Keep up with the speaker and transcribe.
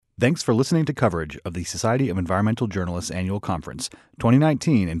Thanks for listening to coverage of the Society of Environmental Journalists Annual Conference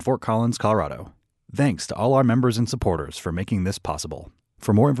 2019 in Fort Collins, Colorado. Thanks to all our members and supporters for making this possible.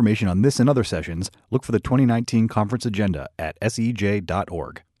 For more information on this and other sessions, look for the 2019 conference agenda at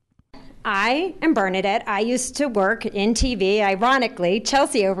sej.org. I am Bernadette. I used to work in TV. Ironically,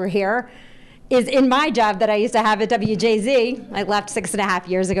 Chelsea over here is in my job that I used to have at WJZ. I left 6.5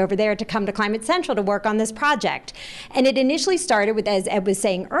 years ago over there to come to Climate Central to work on this project. And it initially started with, as Ed was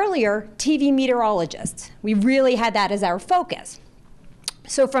saying earlier, TV meteorologists. We really had that as our focus.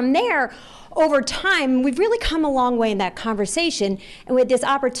 So from there, over time, we've really come a long way in that conversation, and with this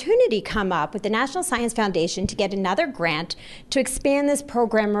opportunity come up with the National Science Foundation to get another grant to expand this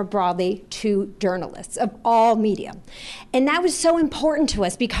program more broadly to journalists of all media. And that was so important to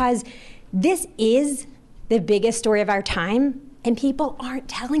us because this is the biggest story of our time, and people aren't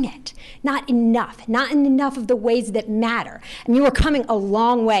telling it. Not enough, not in enough of the ways that matter. I mean, we're coming a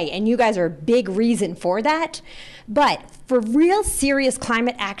long way, and you guys are a big reason for that. But for real serious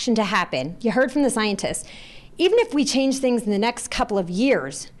climate action to happen, you heard from the scientists, even if we change things in the next couple of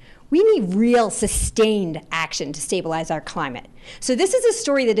years, we need real sustained action to stabilize our climate. So this is a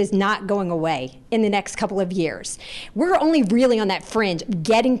story that is not going away in the next couple of years. We're only really on that fringe,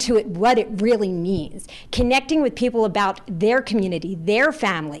 getting to it, what it really means, connecting with people about their community, their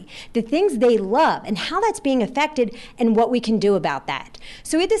family, the things they love, and how that's being affected and what we can do about that.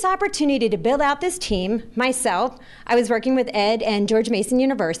 So we had this opportunity to build out this team. Myself, I was working with Ed and George Mason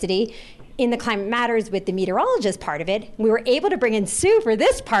University in the Climate Matters with the meteorologist part of it. We were able to bring in Sue for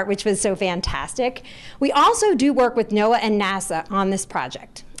this part, which was so fantastic. We also do work with NOAA and NASA on this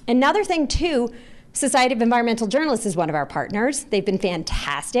project. Another thing too, Society of Environmental Journalists is one of our partners. They've been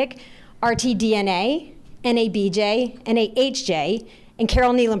fantastic. RTDNA, NABJ, NAHJ, and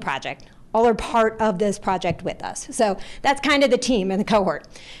Carol Nealon Project all are part of this project with us. So that's kind of the team and the cohort.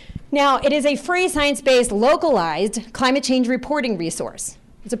 Now, it is a free science-based localized climate change reporting resource.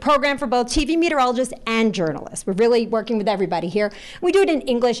 It's a program for both TV meteorologists and journalists. We're really working with everybody here. We do it in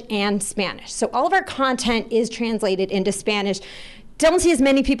English and Spanish. So all of our content is translated into Spanish. Don't see as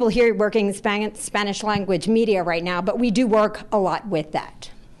many people here working in Spanish language media right now, but we do work a lot with that.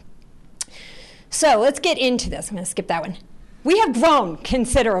 So let's get into this. I'm going to skip that one. We have grown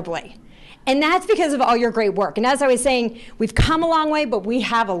considerably. And that's because of all your great work. And as I was saying, we've come a long way, but we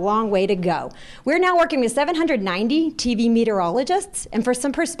have a long way to go. We're now working with 790 TV meteorologists. And for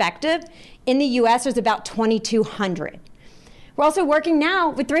some perspective, in the US, there's about 2,200. We're also working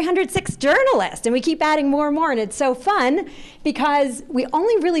now with 306 journalists, and we keep adding more and more. And it's so fun because we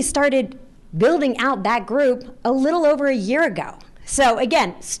only really started building out that group a little over a year ago. So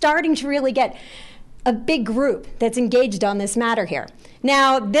again, starting to really get a big group that's engaged on this matter here.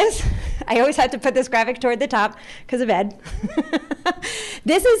 Now this, I always have to put this graphic toward the top because of Ed.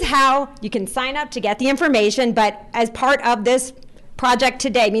 This is how you can sign up to get the information, but as part of this project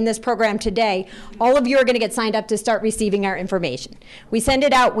today, this program today, all of you are going to get signed up to start receiving our information. We send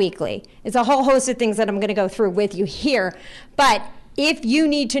it out weekly. It's a whole host of things that I'm going to go through with you here, but if you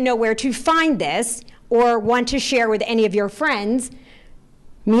need to know where to find this or want to share with any of your friends,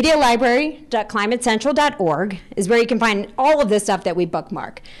 MediaLibrary.climatecentral.org is where you can find all of this stuff that we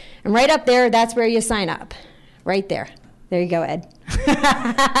bookmark. And right up there, that's where you sign up. Right there. There you go, Ed.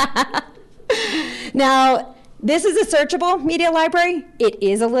 Now, this is a searchable media library. It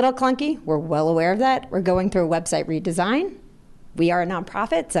is a little clunky. We're well aware of that. We're going through a website redesign. We are a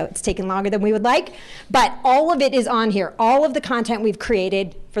nonprofit, so it's taken longer than we would like. But all of it is on here. All of the content we've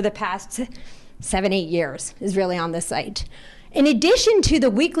created for the past 7-8 years is really on this site. In addition to the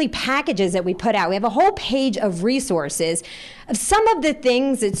weekly packages that we put out, we have a whole page of resources of some of the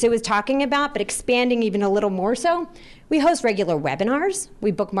things that Sue was talking about, but expanding even a little more so. We host regular webinars.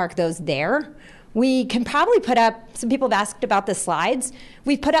 We bookmark those there. We can probably put up, some people have asked about the slides.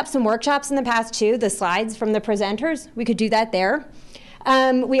 We've put up some workshops in the past too, the slides from the presenters. We could do that there.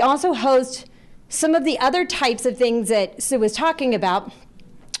 We also host some of the other types of things that Sue was talking about,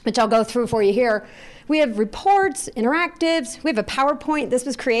 which I'll go through for you here. We have reports, interactives. We have a PowerPoint. This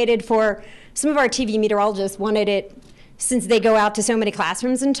was created for some of our TV meteorologists wanted it since they go out to so many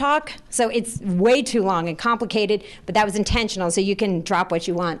classrooms and talk. So it's way too long and complicated, but that was intentional, so you can drop what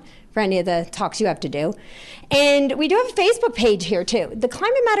you want for any of the talks you have to do. And we do have a Facebook page here, too. The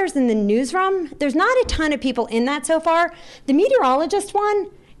Climate Matters in the Newsroom, there's not a ton of people in that so far. The meteorologist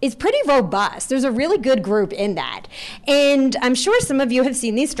one is pretty robust. There's a really good group in that. And I'm sure some of you have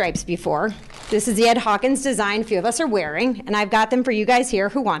seen these stripes before. This is the Ed Hawkins design a few of us are wearing, and I've got them for you guys here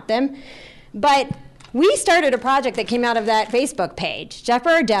who want them. But We started a project that came out of that Facebook page. Jeff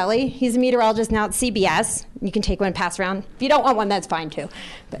Berardelli, he's a meteorologist now at CBS. You can take one and pass around. If you don't want one, that's fine too.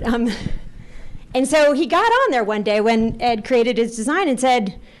 But, and so he got on there one day when Ed created his design and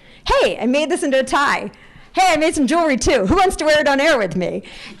said, hey, I made this into a tie. Hey, I made some jewelry too. Who wants to wear it on air with me?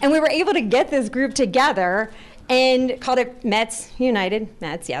 And we were able to get this group together and called it Mets United.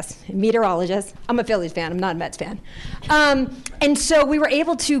 Mets, yes, meteorologists. I'm a Phillies fan. I'm not a Mets fan. And so we were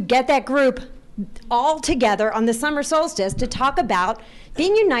able to get that group all together on the summer solstice to talk about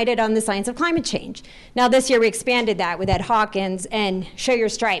being united on the science of climate change. Now this year we expanded that with Ed Hawkins, and Show Your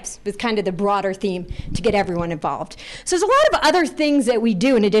Stripes was kind of the broader theme to get everyone involved. So there's a lot of other things that we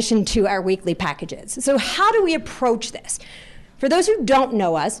do in addition to our weekly packages. So how do we approach this? For those who don't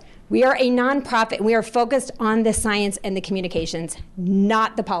know us, we are a nonprofit, and we are focused on the science and the communications,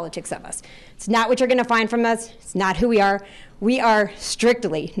 not the politics of us. It's not what you're going to find from us. It's not who we are. We are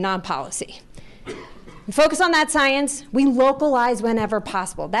strictly non-policy. We focus on that science. We localize whenever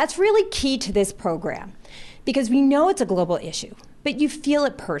possible. That's really key to this program because we know it's a global issue, but you feel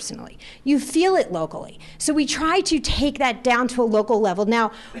it personally. You feel it locally. So we try to take that down to a local level.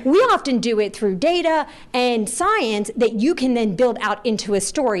 Now, we often do it through data and science that you can then build out into a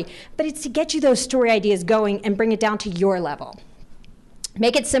story, but it's to get you those story ideas going and bring it down to your level.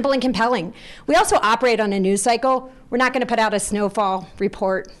 Make it simple and compelling. We also operate on a news cycle. We're not going to put out a snowfall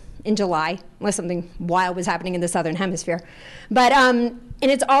report in July, unless something wild was happening in the Southern Hemisphere. But, and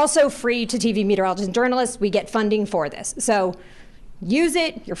it's also free to TV meteorologists and journalists. We get funding for this. So use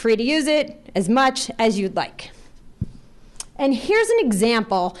it. You're free to use it as much as you'd like. And here's an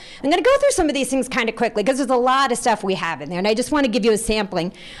example. I'm going to go through some of these things kind of quickly because there's a lot of stuff we have in there, and I just want to give you a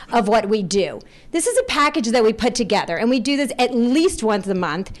sampling of what we do. This is a package that we put together, and we do this at least once a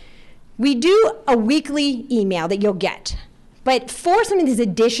month. We do a weekly email that you'll get. But for some of these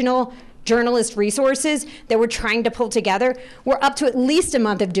additional journalist resources that we're trying to pull together, we're up to at least a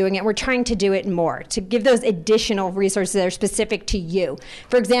month of doing it. We're trying to do it more, to give those additional resources that are specific to you.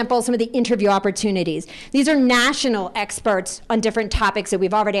 For example, some of the interview opportunities. These are national experts on different topics that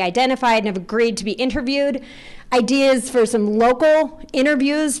we've already identified and have agreed to be interviewed. Ideas for some local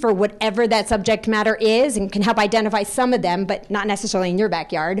interviews for whatever that subject matter is, and can help identify some of them, but not necessarily in your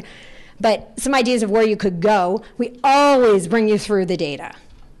backyard. But some ideas of where you could go. We always bring you through the data,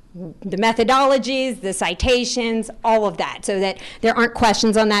 the methodologies, the citations, all of that, so that there aren't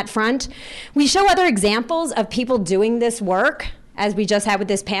questions on that front. We show other examples of people doing this work, as we just had with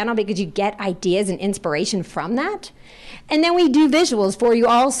this panel, because you get ideas and inspiration from that. And then we do visuals for you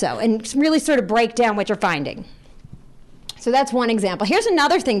also, and really sort of break down what you're finding. So that's one example. Here's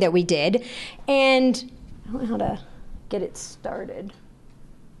another thing that we did, and I don't know how to get it started.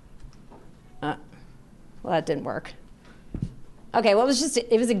 Well, that didn't work. Okay, well,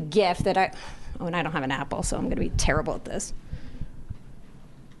 it was a GIF that and I don't have an Apple, so I'm going to be terrible at this.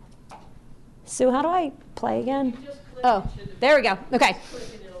 Sue, how do I play again? Oh, there we go. Okay.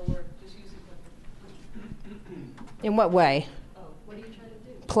 In what way? Oh, what are you trying to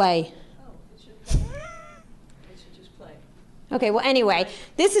do? Play. Oh, it should play. It should just play. Okay, well, anyway,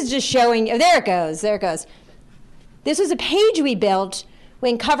 this is just showing, oh, there it goes, there it goes. This was a page we built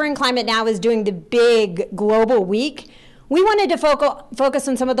when Covering Climate Now was doing the big global week. We wanted to focus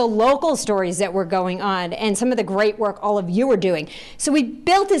on some of the local stories that were going on and some of the great work all of you were doing. So we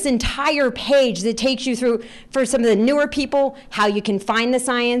built this entire page that takes you through, for some of the newer people, how you can find the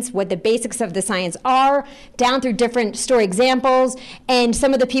science, what the basics of the science are, down through different story examples, and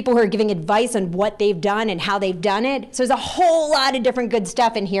some of the people who are giving advice on what they've done and how they've done it. So there's a whole lot of different good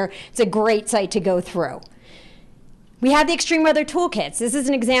stuff in here. It's a great site to go through. We have the extreme weather toolkits. This is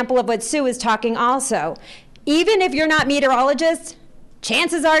an example of what Sue is talking also. Even if you're not meteorologists,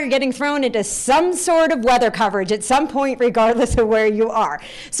 chances are you're getting thrown into some sort of weather coverage at some point, regardless of where you are.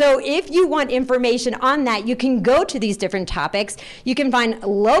 So if you want information on that, you can go to these different topics. You can find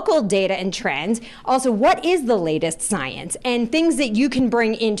local data and trends. Also, what is the latest science and things that you can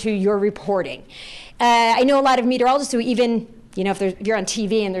bring into your reporting. I know a lot of meteorologists who even, if you're on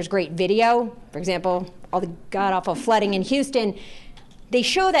TV and there's great video, for example, all the god-awful flooding in Houston, they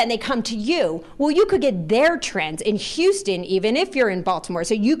show that and they come to you. Well, you could get their trends in Houston, even if you're in Baltimore.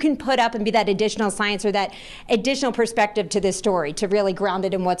 So you can put up and be that additional science or that additional perspective to this story to really ground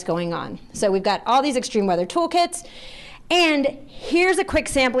it in what's going on. So we've got all these extreme weather toolkits. And here's a quick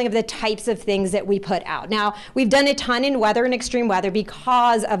sampling of the types of things that we put out. Now, we've done a ton in weather and extreme weather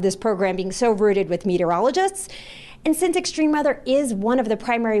because of this program being so rooted with meteorologists. And since extreme weather is one of the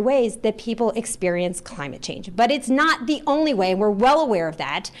primary ways that people experience climate change, but it's not the only way, and we're well aware of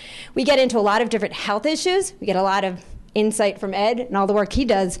that. We get into a lot of different health issues. We get a lot of insight from Ed and all the work he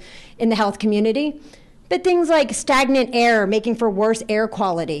does in the health community. But things like stagnant air making for worse air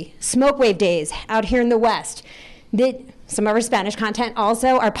quality, smoke wave days out here in the West, some of our Spanish content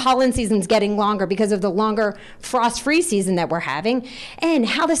also, our pollen season's getting longer because of the longer frost-free season that we're having, and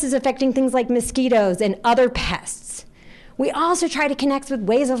how this is affecting things like mosquitoes and other pests. We also try to connect with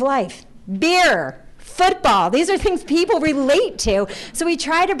ways of life. Beer, football, these are things people relate to. So we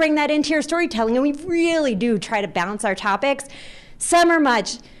try to bring that into your storytelling, and we really do try to balance our topics. Some are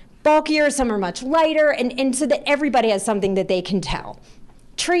much bulkier, some are much lighter, and so that everybody has something that they can tell.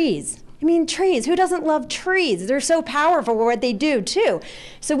 Trees. I mean, trees. Who doesn't love trees? They're so powerful for what they do, too.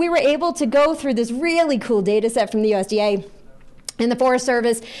 So we were able to go through this really cool data set from the USDA and the Forest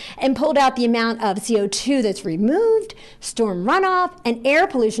Service and pulled out the amount of CO2 that's removed, storm runoff, and air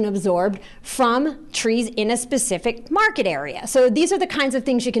pollution absorbed from trees in a specific market area. So these are the kinds of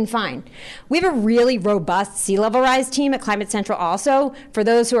things you can find. We have a really robust sea level rise team at Climate Central also. For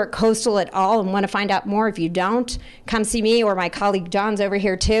those who are coastal at all and want to find out more, if you don't, come see me or my colleague John's over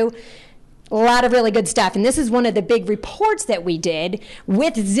here too. A lot of really good stuff. And this is one of the big reports that we did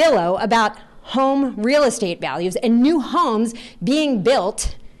with Zillow about home real estate values and new homes being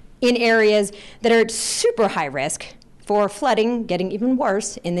built in areas that are super high risk for flooding getting even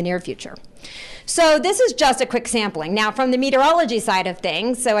worse in the near future. So this is just a quick sampling. Now from the meteorology side of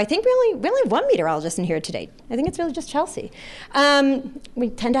things, so I think we only have one meteorologist in here today. I think it's really just Chelsea.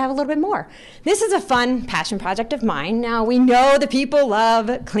 We tend to have a little bit more. This is a fun passion project of mine. Now we know the people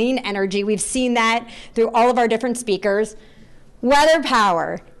love clean energy. We've seen that through all of our different speakers. Weather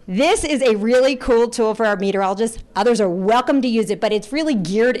power. This is a really cool tool for our meteorologists. Others are welcome to use it, but it's really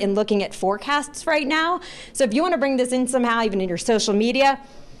geared in looking at forecasts right now. So if you want to bring this in somehow, even in your social media,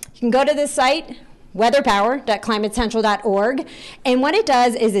 you can go to this site, weatherpower.climatecentral.org. And what it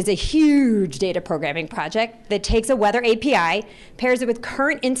does is it's a huge data programming project that takes a weather API, pairs it with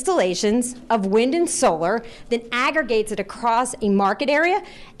current installations of wind and solar, then aggregates it across a market area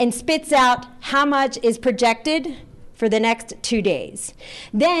and spits out how much is projected for the next 2 days.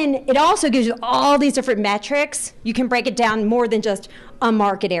 Then it also gives you all these different metrics. You can break it down more than just a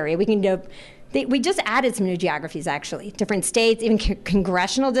market area. We just added some new geographies, actually, different states, even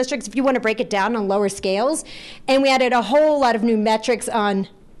congressional districts, if you want to break it down on lower scales. And we added a whole lot of new metrics on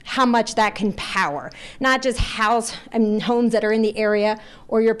how much that can power, not just homes that are in the area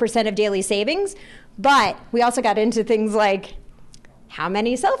or your percent of daily savings, but we also got into things like how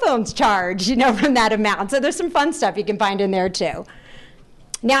many cell phones charge, from that amount. So there's some fun stuff you can find in there too.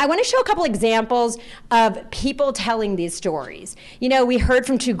 Now I want to show a couple examples of people telling these stories. We heard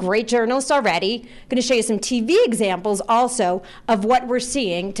from two great journalists already. I'm going to show you some TV examples also of what we're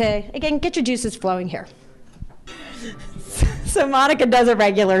seeing to, again, get your juices flowing here. So Monica does a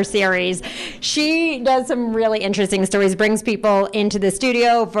regular series. She does some really interesting stories, brings people into the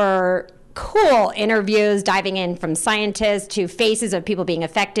studio for cool interviews, diving in from scientists to faces of people being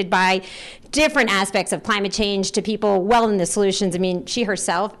affected by different aspects of climate change to people well in the solutions. I mean, she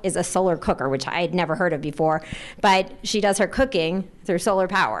herself is a solar cooker, which I had never heard of before, but she does her cooking through solar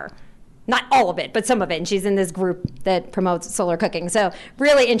power. Not all of it, but some of it, and she's in this group that promotes solar cooking. So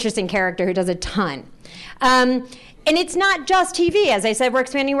really interesting character who does a ton. And it's not just TV. As I said, we're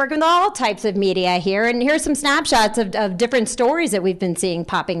expanding work with all types of media here. And here's some snapshots of different stories that we've been seeing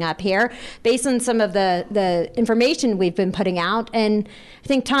popping up here based on some of the information we've been putting out. And I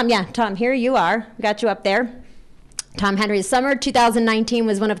think, Tom, here you are. Got you up there. Tom Henry's summer 2019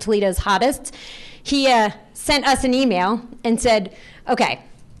 was one of Toledo's hottest. He sent us an email and said, okay,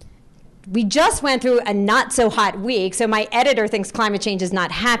 we just went through a not so hot week, so my editor thinks climate change is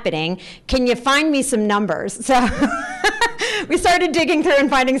not happening. Can you find me some numbers? So we started digging through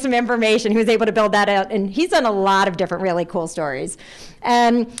and finding some information. He was able to build that out, and he's done a lot of different really cool stories.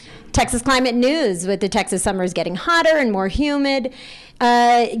 Texas Climate News with the Texas summers getting hotter and more humid.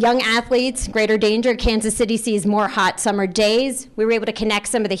 Young athletes, greater danger. Kansas City sees more hot summer days. We were able to connect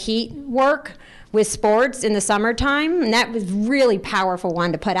some of the heat work with sports in the summertime, and that was really powerful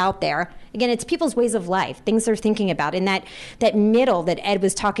one to put out there. Again, it's people's ways of life, things they're thinking about, and that middle that Ed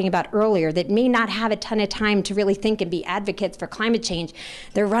was talking about earlier that may not have a ton of time to really think and be advocates for climate change.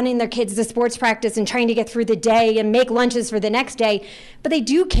 They're running their kids to sports practice and trying to get through the day and make lunches for the next day, but they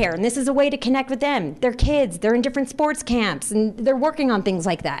do care, and this is a way to connect with them. They're kids, they're in different sports camps, and they're working on things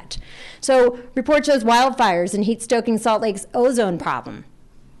like that. So report shows wildfires and heat stoking Salt Lake's ozone problem.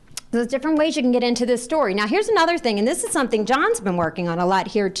 There's different ways you can get into this story. Now, here's another thing, and this is something John's been working on a lot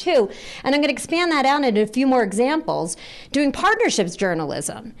here, too, and I'm going to expand that out into a few more examples, doing partnerships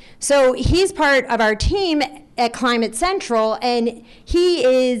journalism. So he's part of our team at Climate Central, and he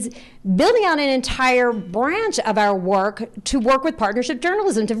is building out an entire branch of our work to work with partnership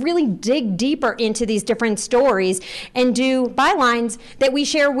journalism to really dig deeper into these different stories and do bylines that we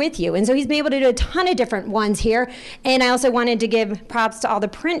share with you. And so he's been able to do a ton of different ones here. And I also wanted to give props to all the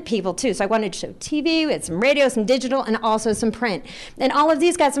print people too. So I wanted to show TV, we had some radio, some digital, and also some print. And all of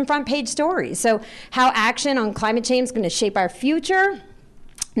these got some front page stories. So how action on climate change is going to shape our future.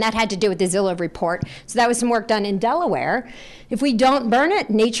 And that had to do with the Zillow report. So that was some work done in Delaware. If we don't burn it,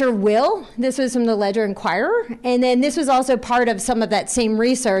 nature will. This was from the Ledger Enquirer. And then this was also part of some of that same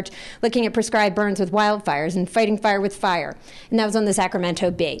research looking at prescribed burns with wildfires and fighting fire with fire. And that was on the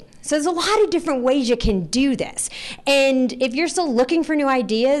Sacramento Bee. So there's a lot of different ways you can do this. And if you're still looking for new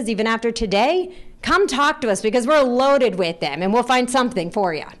ideas, even after today, come talk to us because we're loaded with them and we'll find something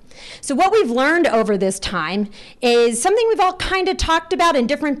for you. So what we've learned over this time is something we've all kind of talked about in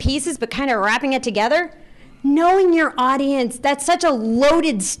different pieces, but kind of wrapping it together. Knowing your audience, that's such a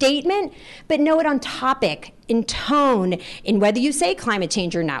loaded statement, but know it on topic, in tone, in whether you say climate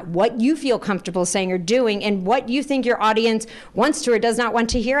change or not, what you feel comfortable saying or doing, and what you think your audience wants to or does not want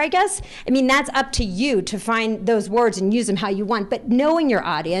to hear, I guess. I mean, that's up to you to find those words and use them how you want, but knowing your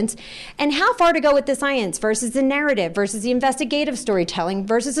audience and how far to go with the science versus the narrative versus the investigative storytelling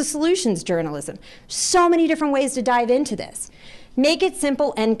versus the solutions journalism. So many different ways to dive into this. Make it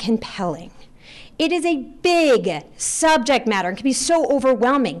simple and compelling. It is a big subject matter. It can be so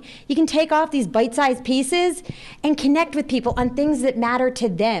overwhelming. You can take off these bite-sized pieces and connect with people on things that matter to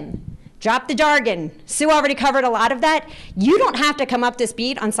them. Drop the jargon. Sue already covered a lot of that. You don't have to come up to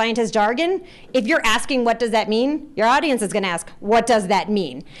speed on scientist jargon. If you're asking what does that mean, your audience is going to ask, what does that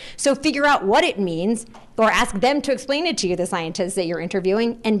mean? So figure out what it means or ask them to explain it to you, the scientists that you're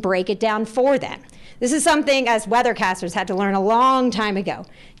interviewing, and break it down for them. This is something us weathercasters had to learn a long time ago.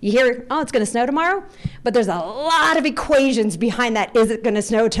 You hear, oh, it's going to snow tomorrow? But there's a lot of equations behind that, is it going to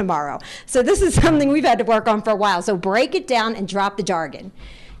snow tomorrow? So this is something we've had to work on for a while. So break it down and drop the jargon.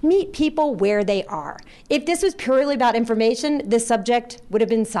 Meet people where they are. If this was purely about information, this subject would have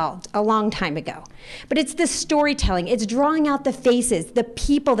been solved a long time ago. But it's the storytelling, it's drawing out the faces, the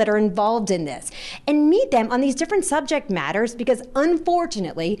people that are involved in this, and meet them on these different subject matters because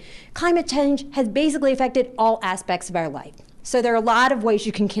unfortunately, climate change has basically affected all aspects of our life. So there are a lot of ways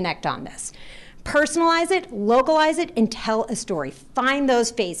you can connect on this. Personalize it, localize it, and tell a story. Find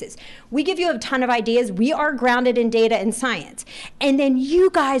those faces. We give you a ton of ideas. We are grounded in data and science. And then you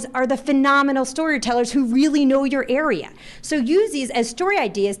guys are the phenomenal storytellers who really know your area. So use these as story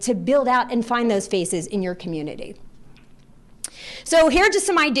ideas to build out and find those faces in your community. So here are just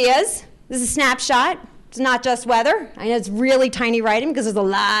some ideas. This is a snapshot. It's not just weather. I know it's really tiny writing because there's a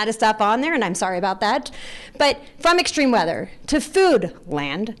lot of stuff on there, and I'm sorry about that. But from extreme weather to food,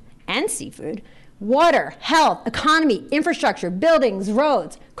 land, and seafood, water, health, economy, infrastructure, buildings,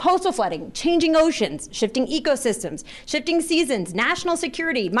 roads, coastal flooding, changing oceans, shifting ecosystems, shifting seasons, national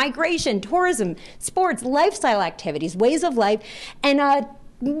security, migration, tourism, sports, lifestyle activities, ways of life, and a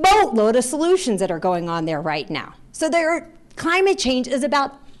boatload of solutions that are going on there right now. So climate change is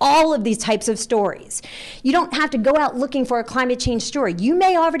about all of these types of stories. You don't have to go out looking for a climate change story. You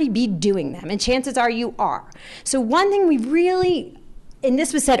may already be doing them, and chances are you are. So one thing we really, and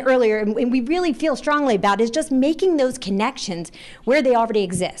this was said earlier, and we really feel strongly about, is just making those connections where they already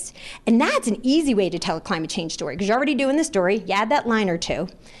exist. And that's an easy way to tell a climate change story, because you're already doing the story, you add that line or two.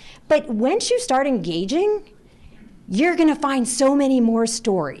 But once you start engaging, you're gonna find so many more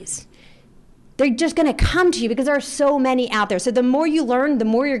stories. They're just gonna come to you because there are so many out there. So the more you learn, the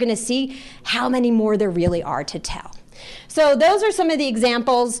more you're gonna see how many more there really are to tell. So those are some of the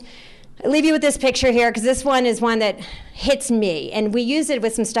examples. I leave you with this picture here because this one is one that hits me, and we use it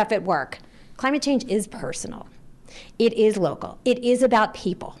with some stuff at work. Climate change is personal. It is local. It is about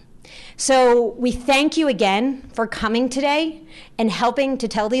people. So we thank you again for coming today and helping to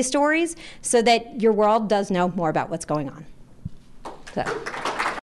tell these stories so that your world does know more about what's going on. So.